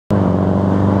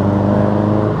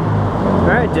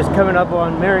We're just coming up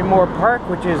on Marymoor Park,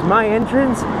 which is my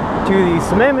entrance to the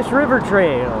Sammamish River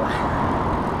Trail.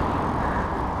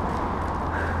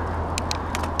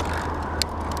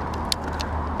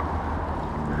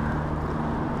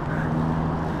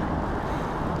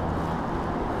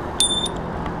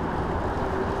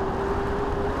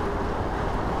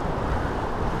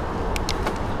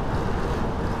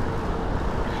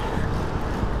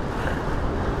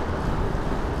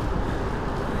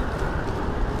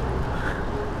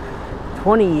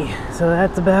 So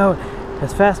that's about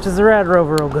as fast as the Rad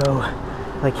Rover will go,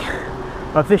 like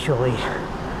officially,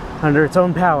 under its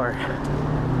own power,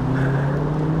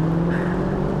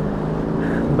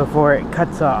 before it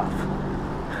cuts off.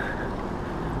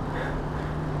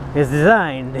 It's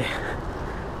designed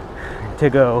to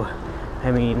go,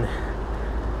 I mean,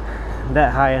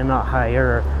 that high and not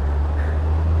higher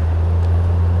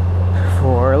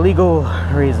for legal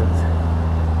reasons.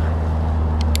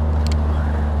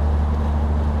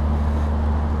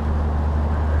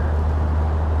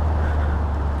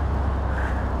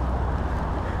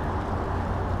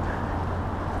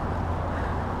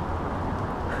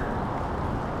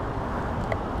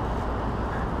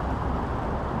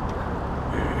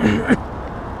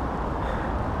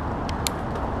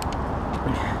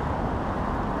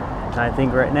 I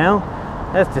think right now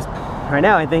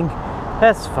I think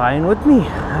that's fine with me.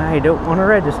 I don't want to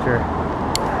register.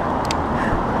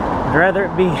 I'd rather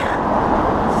it be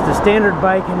just a standard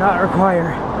bike and not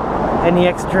require any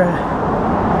extra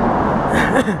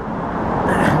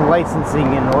licensing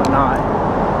and whatnot,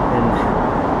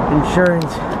 and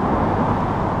insurance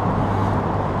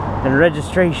and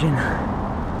registration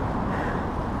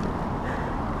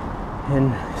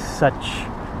and such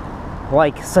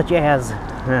as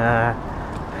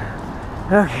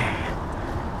okay,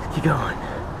 let's keep going.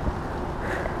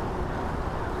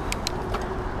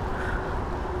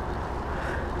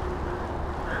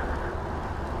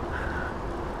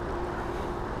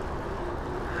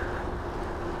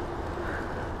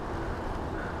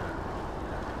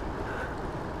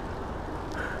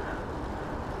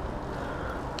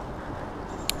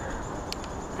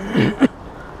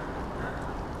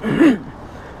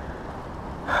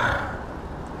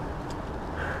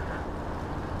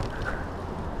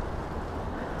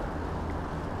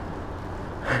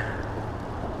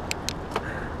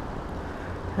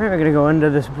 We're gonna go under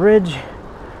this bridge.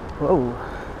 Whoa.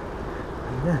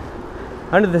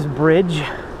 Under this bridge.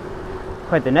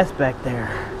 Quite the nest back there.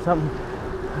 Something.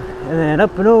 And then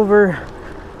up and over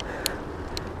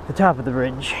the top of the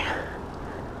bridge.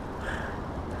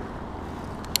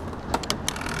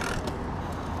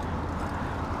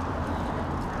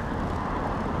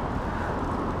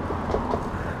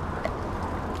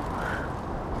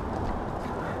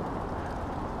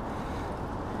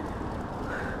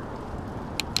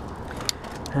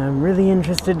 I'm really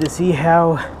interested to see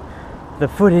how the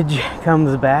footage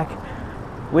comes back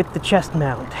with the chest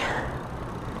mount.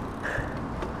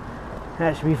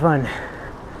 That should be fun.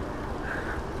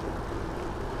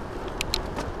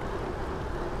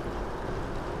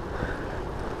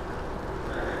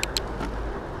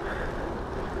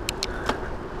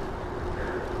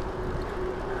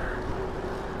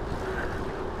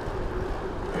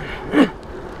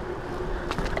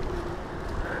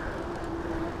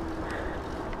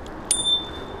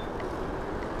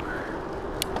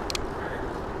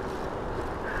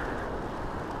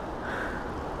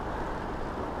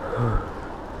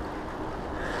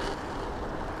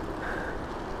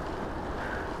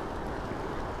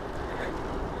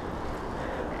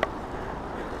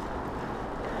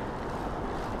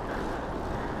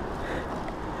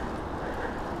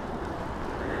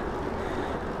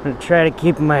 I'm going to try to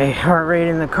keep my heart rate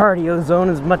in the cardio zone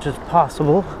as much as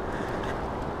possible.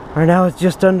 Right now it's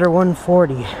just under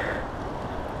 140.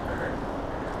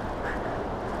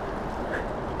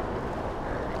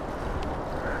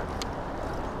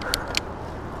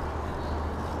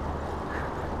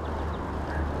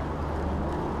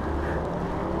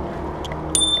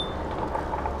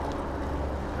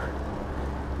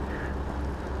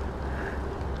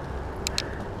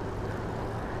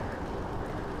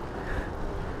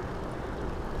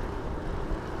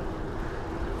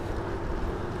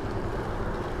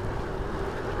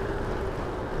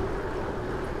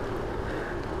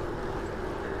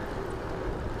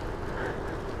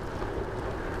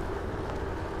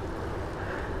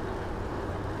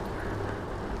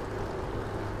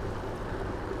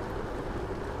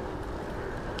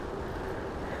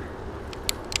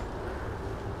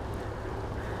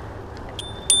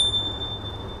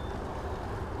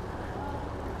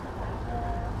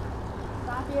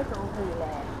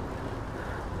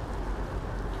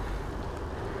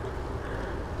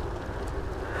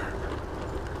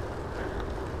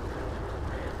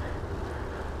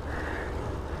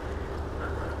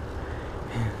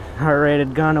 Heart rate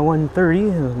had gone to 130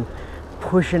 and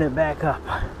pushing it back up.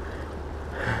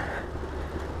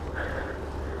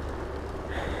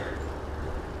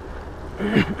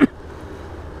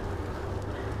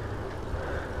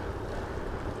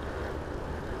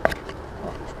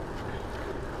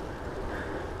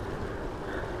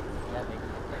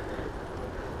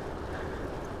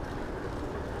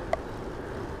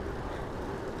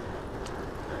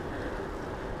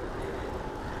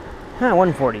 Ah,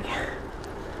 140.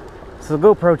 So the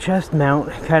GoPro chest mount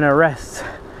kind of rests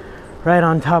right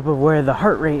on top of where the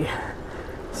heart rate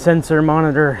sensor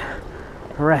monitor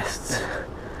rests,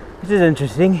 which is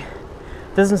interesting.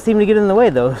 Doesn't seem to get in the way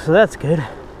though, so that's good.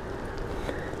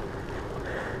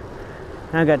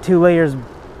 I got 2 layers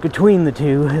between the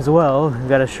two as well. I've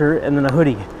got a shirt and then a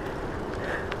hoodie.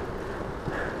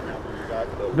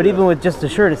 But even with just a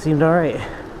shirt, it seemed alright.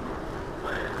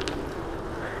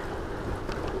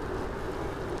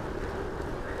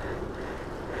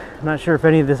 I'm not sure if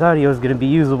any of this audio is going to be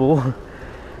usable. It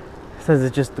says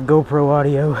it's just the GoPro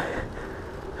audio.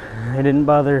 I didn't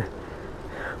bother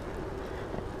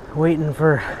waiting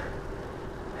for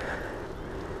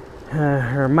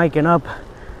or micing up.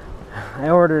 I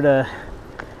ordered a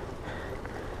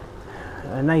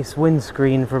nice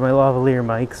windscreen for my lavalier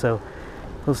mic, so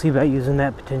we'll see about using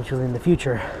that potentially in the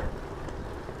future.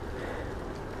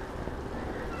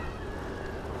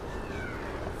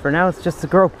 For now, it's just the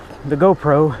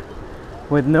GoPro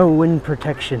with no wind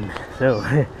protection, so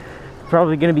it's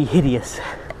probably going to be hideous.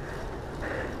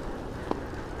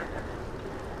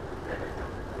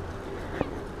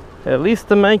 At least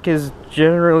the mic is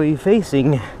generally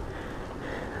facing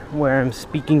where I'm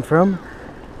speaking from.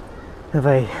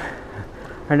 Right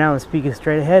now I'm speaking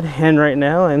straight ahead, and right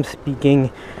now I'm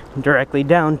speaking directly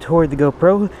down toward the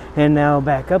GoPro, and now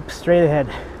back up straight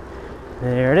ahead.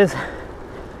 There it is.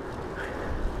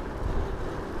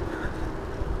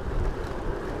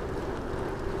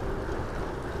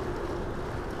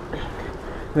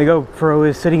 The GoPro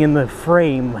is sitting in the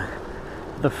frame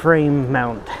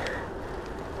mount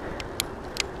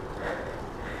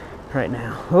right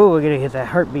now. Oh, we're gonna get that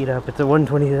heartbeat up. It's a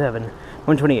 127,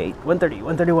 128, 130,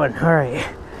 131. All right.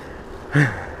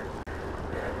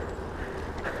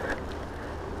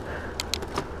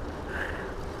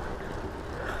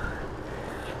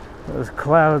 Those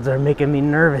clouds are making me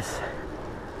nervous.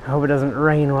 I hope it doesn't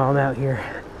rain while I'm out here.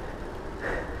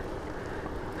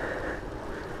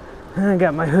 I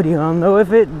got my hoodie on though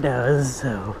if it does,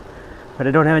 so, but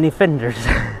I don't have any fenders.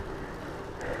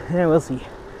 Yeah, we'll see.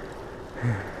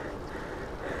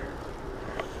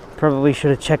 Probably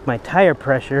should have checked my tire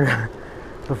pressure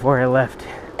before I left.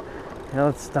 Now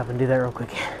let's stop and do that real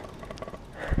quick.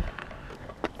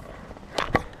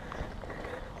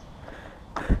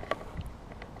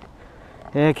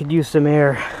 Yeah, I could use some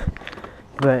air,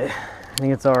 but I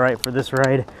think it's alright for this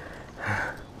ride.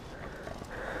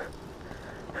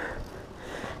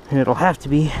 And it'll have to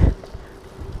be.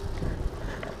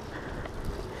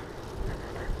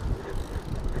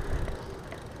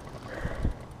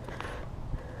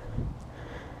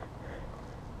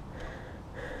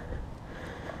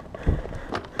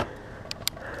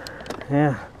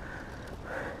 Yeah.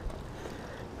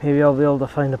 Maybe I'll be able to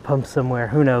find a pump somewhere.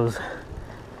 Who knows?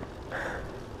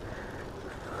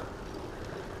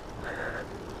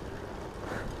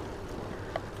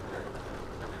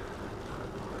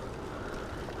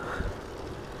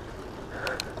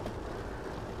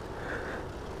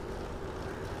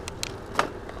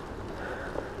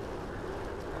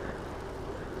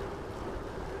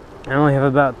 I only have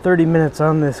about 30 minutes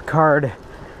on this card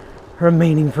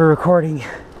remaining for recording,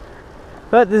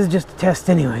 but this is just a test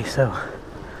anyway, so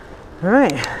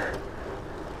alright,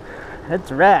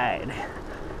 let's ride.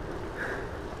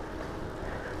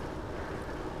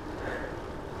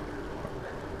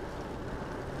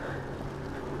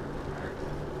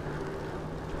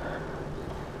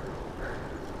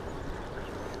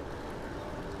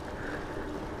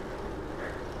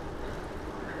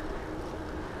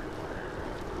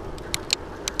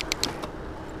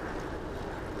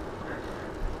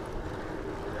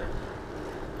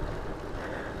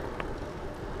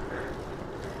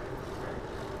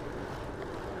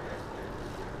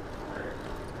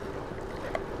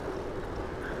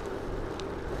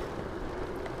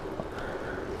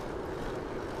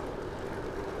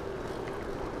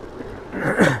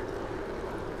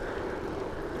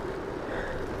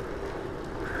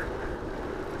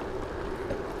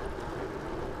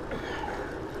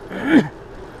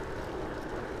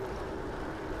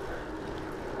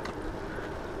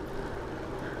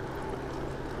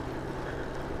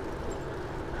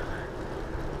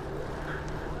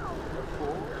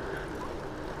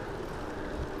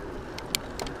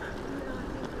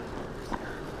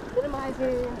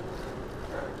 Wazoo.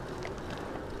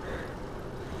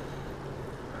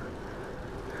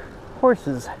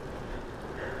 Horses.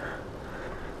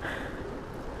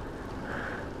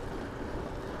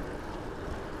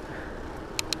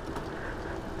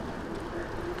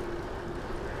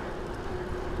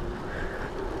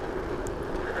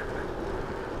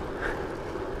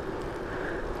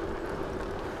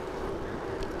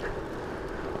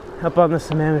 Up on the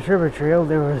Sammamish River Trail,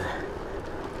 there were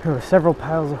several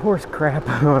piles of horse crap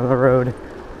on the road,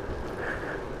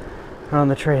 on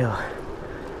the trail,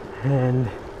 and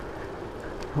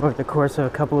over the course of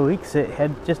a couple of weeks, it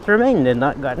had just remained and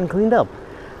not gotten cleaned up.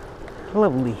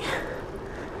 Lovely.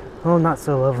 Oh, not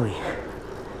so lovely.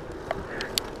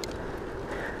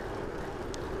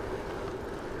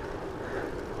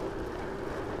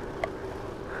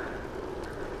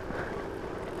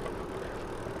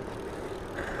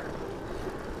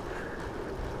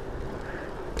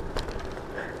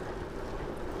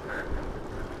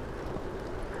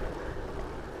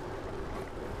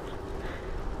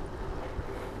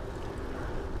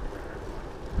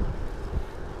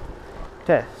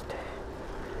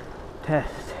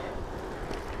 Test.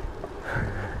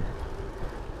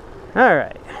 All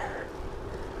right.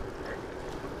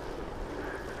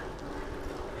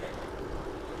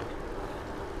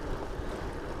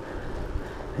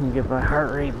 And get my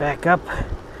heart rate back up.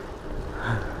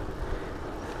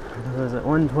 It was at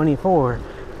 124.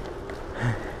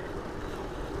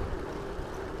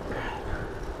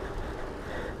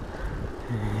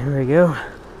 Here we go.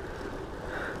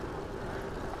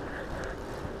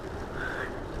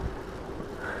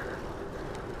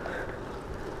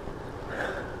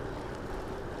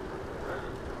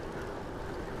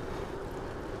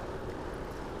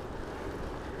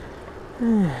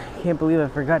 Can't believe I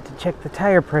forgot to check the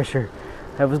tire pressure.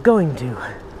 I was going to.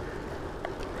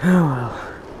 Oh well.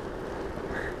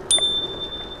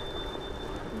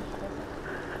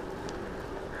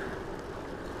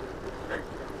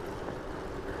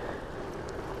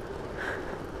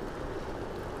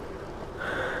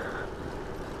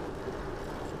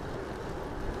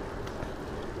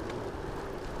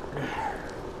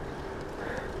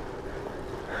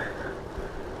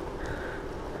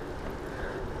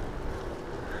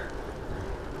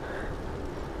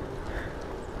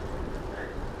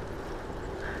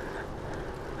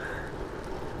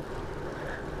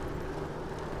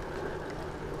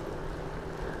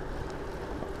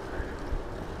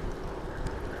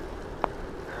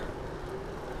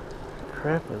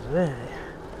 Crap was that?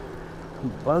 A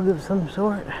bug of some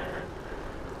sort?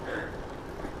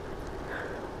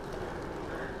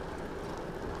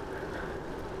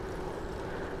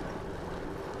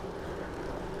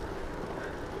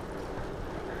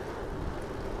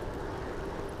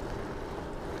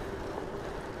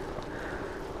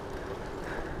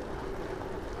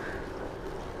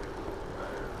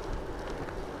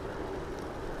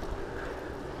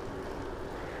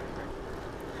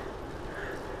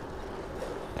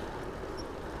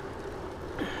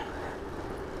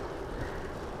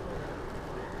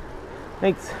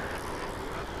 Thanks.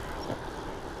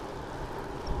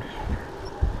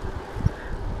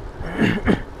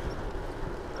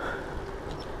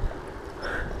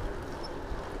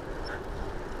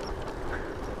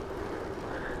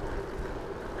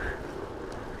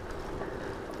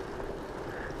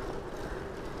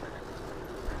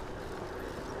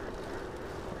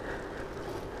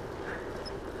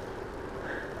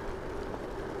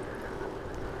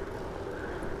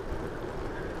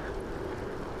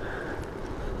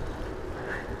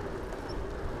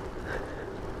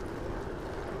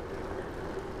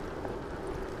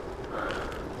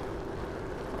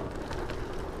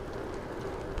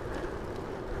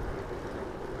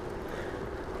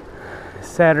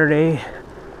 Saturday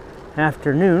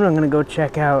afternoon, I'm gonna go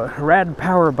check out Rad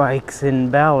Power Bikes in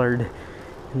Ballard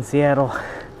in Seattle.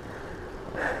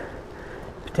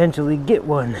 Potentially get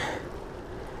one.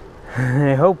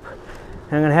 I hope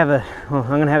I'm gonna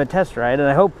have a test ride, and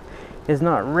I hope it's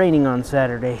not raining on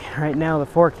Saturday. Right now the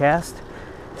forecast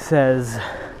says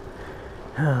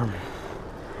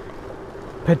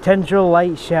potential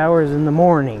light showers in the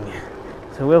morning,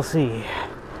 so we'll see.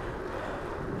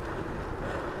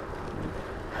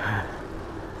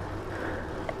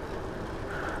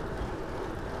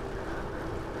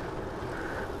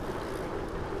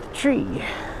 Tree.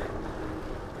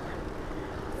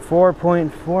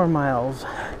 4.4 miles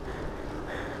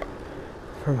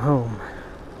from home.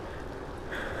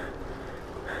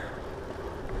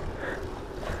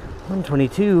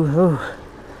 122. Oh,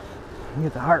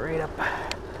 get the heart rate up.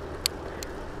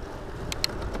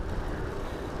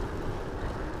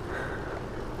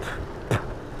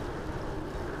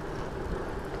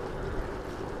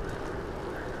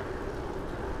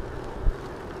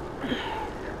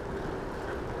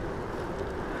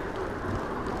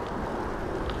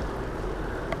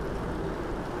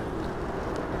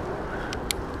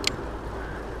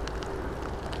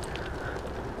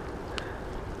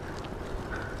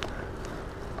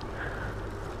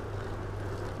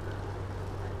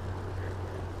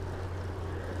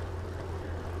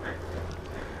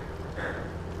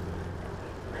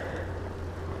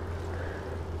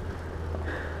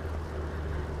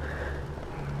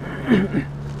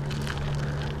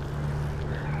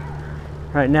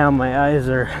 Right now my eyes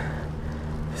are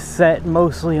set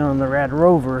mostly on the Rad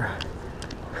Rover,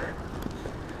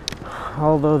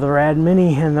 although the Rad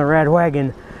Mini and the Rad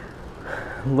Wagon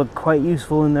look quite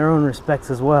useful in their own respects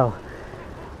as well.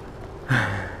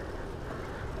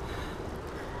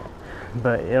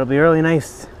 But it'll be really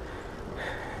nice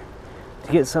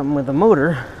to get something with a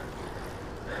motor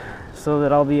so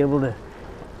that I'll be able to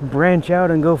branch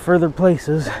out and go further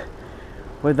places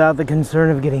without the concern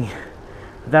of getting,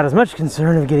 without as much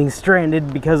concern of getting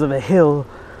stranded because of a hill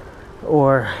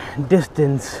or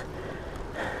distance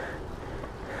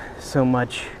so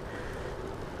much.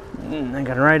 I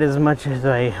can ride as much as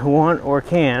I want or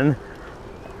can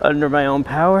under my own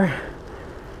power,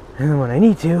 and when I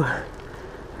need to,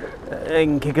 I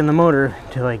can kick in the motor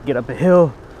to like get up a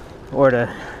hill or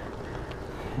to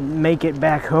make it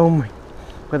back home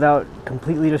without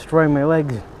completely destroying my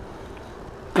legs.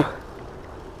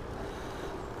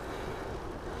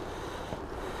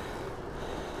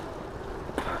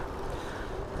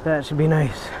 That should be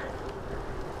nice.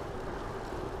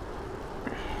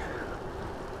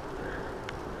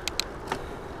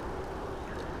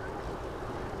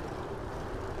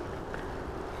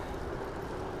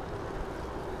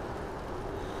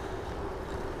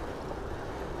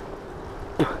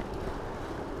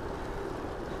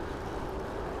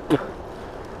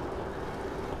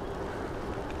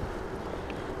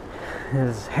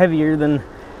 It's heavier than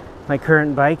my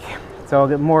current bike, so I'll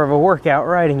get more of a workout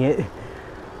riding it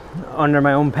under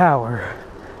my own power,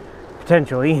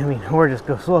 potentially. I mean, or just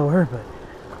go slower, but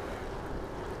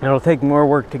it'll take more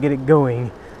work to get it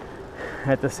going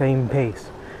at the same pace.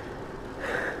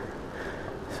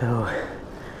 So,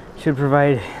 should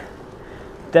provide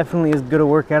definitely as good a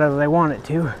workout as I want it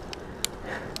to,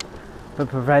 but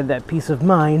provide that peace of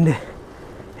mind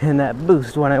and that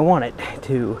boost when I want it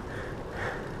to,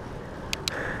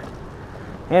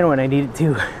 and when I need it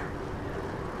to.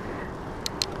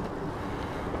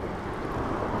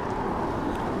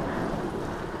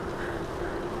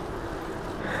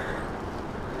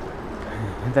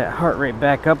 That heart rate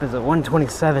back up is at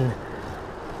 127.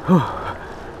 Whew.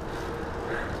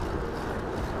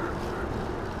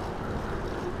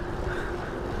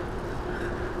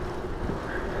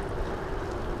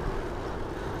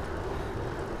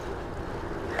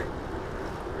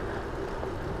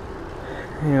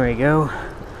 There we go.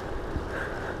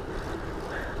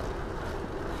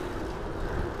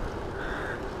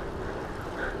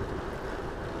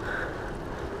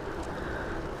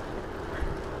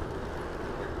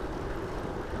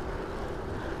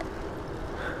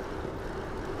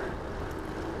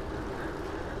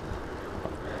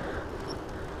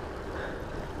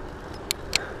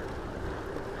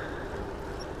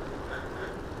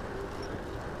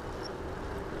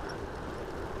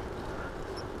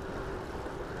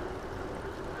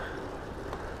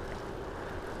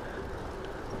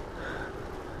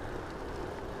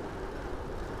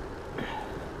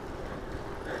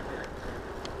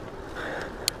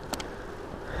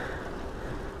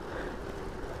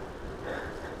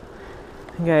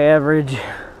 I think I average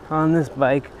on this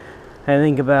bike, I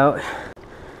think about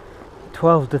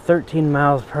 12 to 13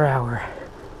 miles per hour.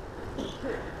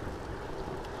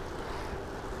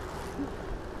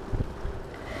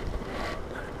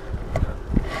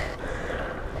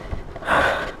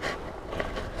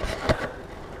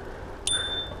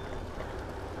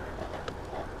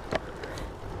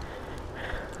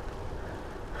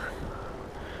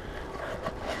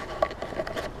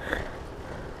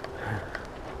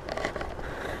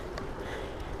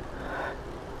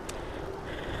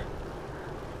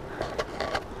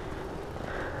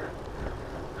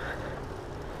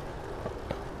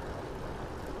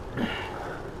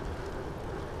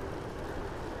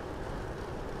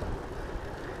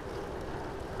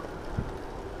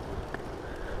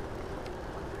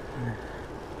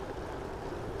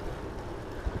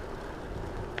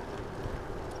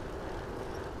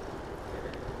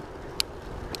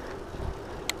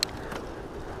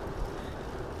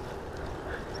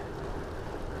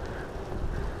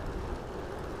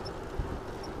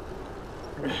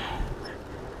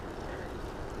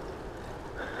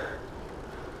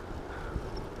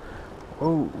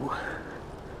 Whoa.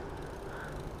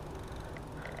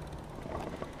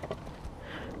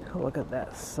 Look at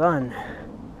that sun.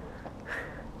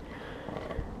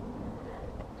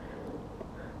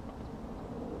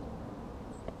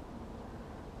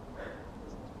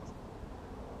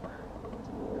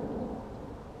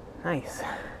 Nice.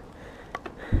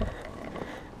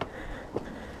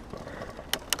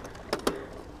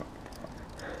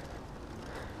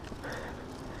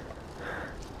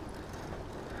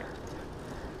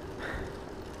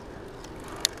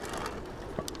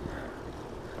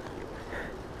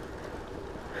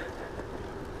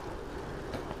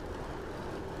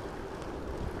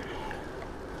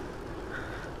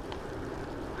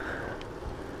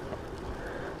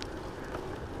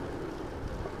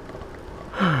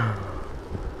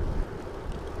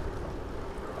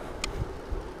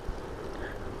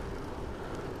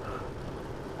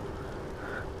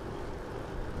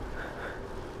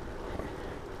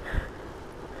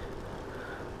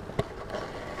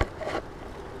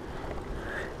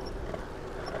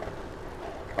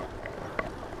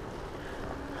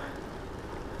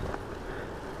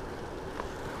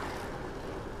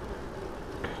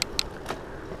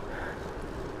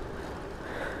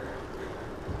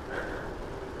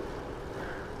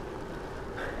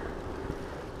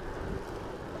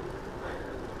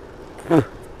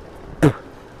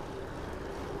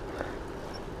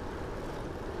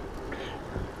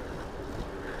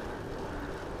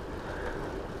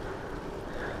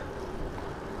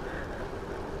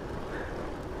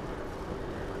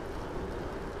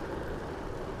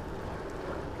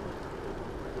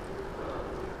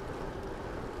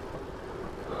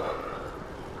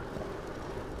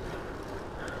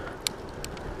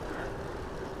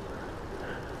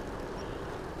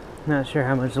 Not sure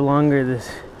how much longer this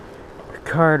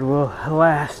card will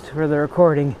last for the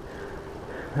recording.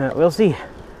 We'll see.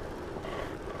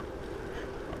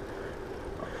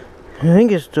 I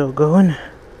think it's still going.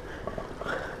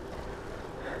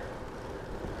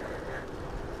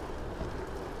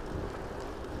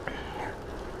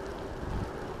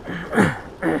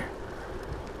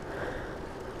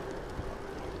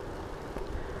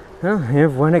 Well,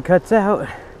 if when it cuts out,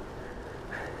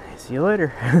 see you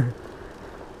later.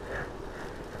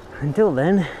 Until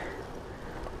then,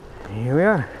 here we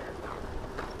are.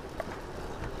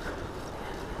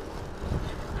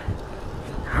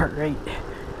 Heart rate.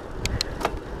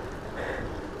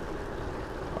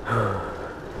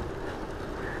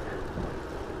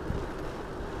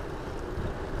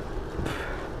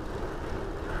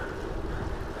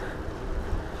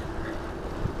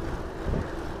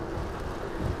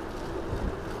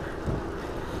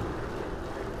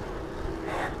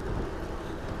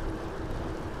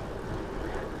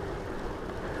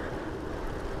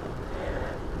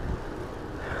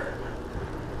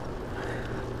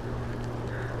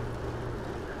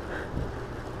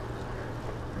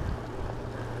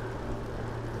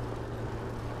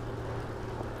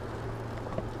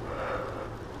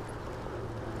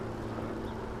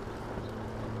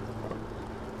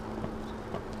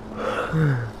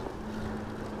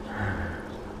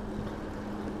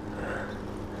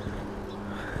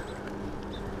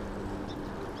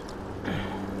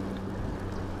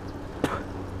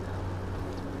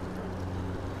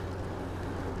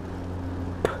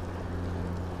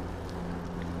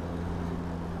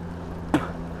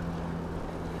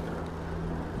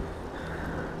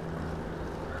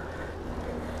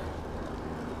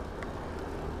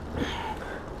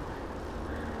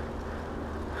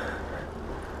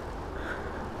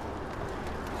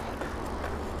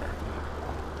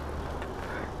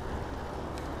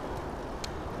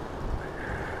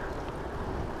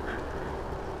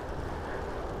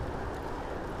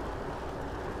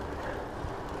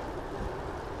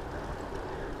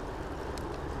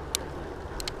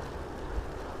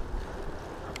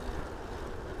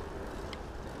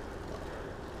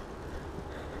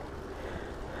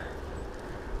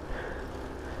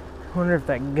 I wonder if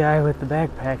that guy with the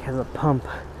backpack has a pump.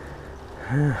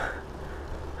 I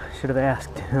should have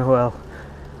asked. Oh well.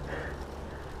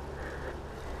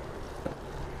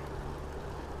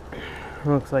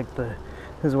 Looks like this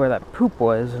is where that poop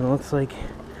was, and it looks like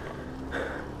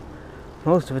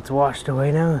most of it's washed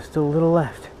away now. There's still a little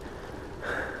left.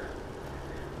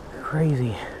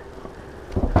 Crazy.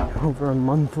 Over a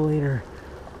month later.